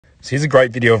So here's a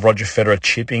great video of Roger Federer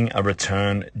chipping a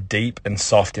return deep and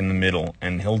soft in the middle.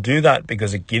 And he'll do that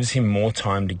because it gives him more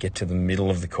time to get to the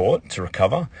middle of the court to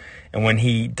recover. And when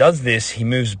he does this, he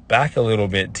moves back a little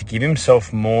bit to give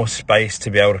himself more space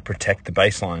to be able to protect the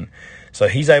baseline. So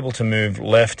he's able to move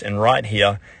left and right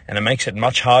here, and it makes it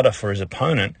much harder for his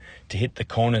opponent to hit the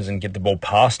corners and get the ball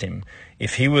past him.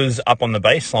 If he was up on the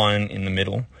baseline in the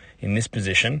middle, in this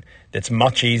position, it's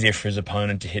much easier for his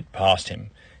opponent to hit past him,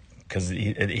 because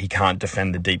he can't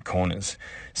defend the deep corners.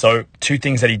 So two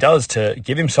things that he does to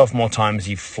give himself more time is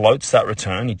he floats that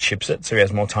return, he chips it so he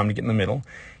has more time to get in the middle.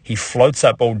 He floats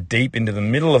that ball deep into the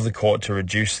middle of the court to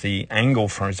reduce the angle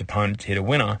for his opponent to hit a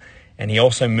winner. And he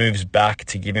also moves back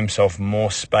to give himself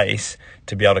more space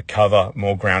to be able to cover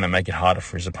more ground and make it harder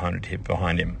for his opponent to hit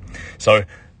behind him. So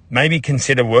maybe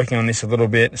consider working on this a little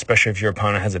bit, especially if your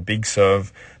opponent has a big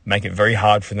serve. Make it very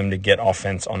hard for them to get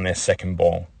offense on their second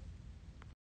ball.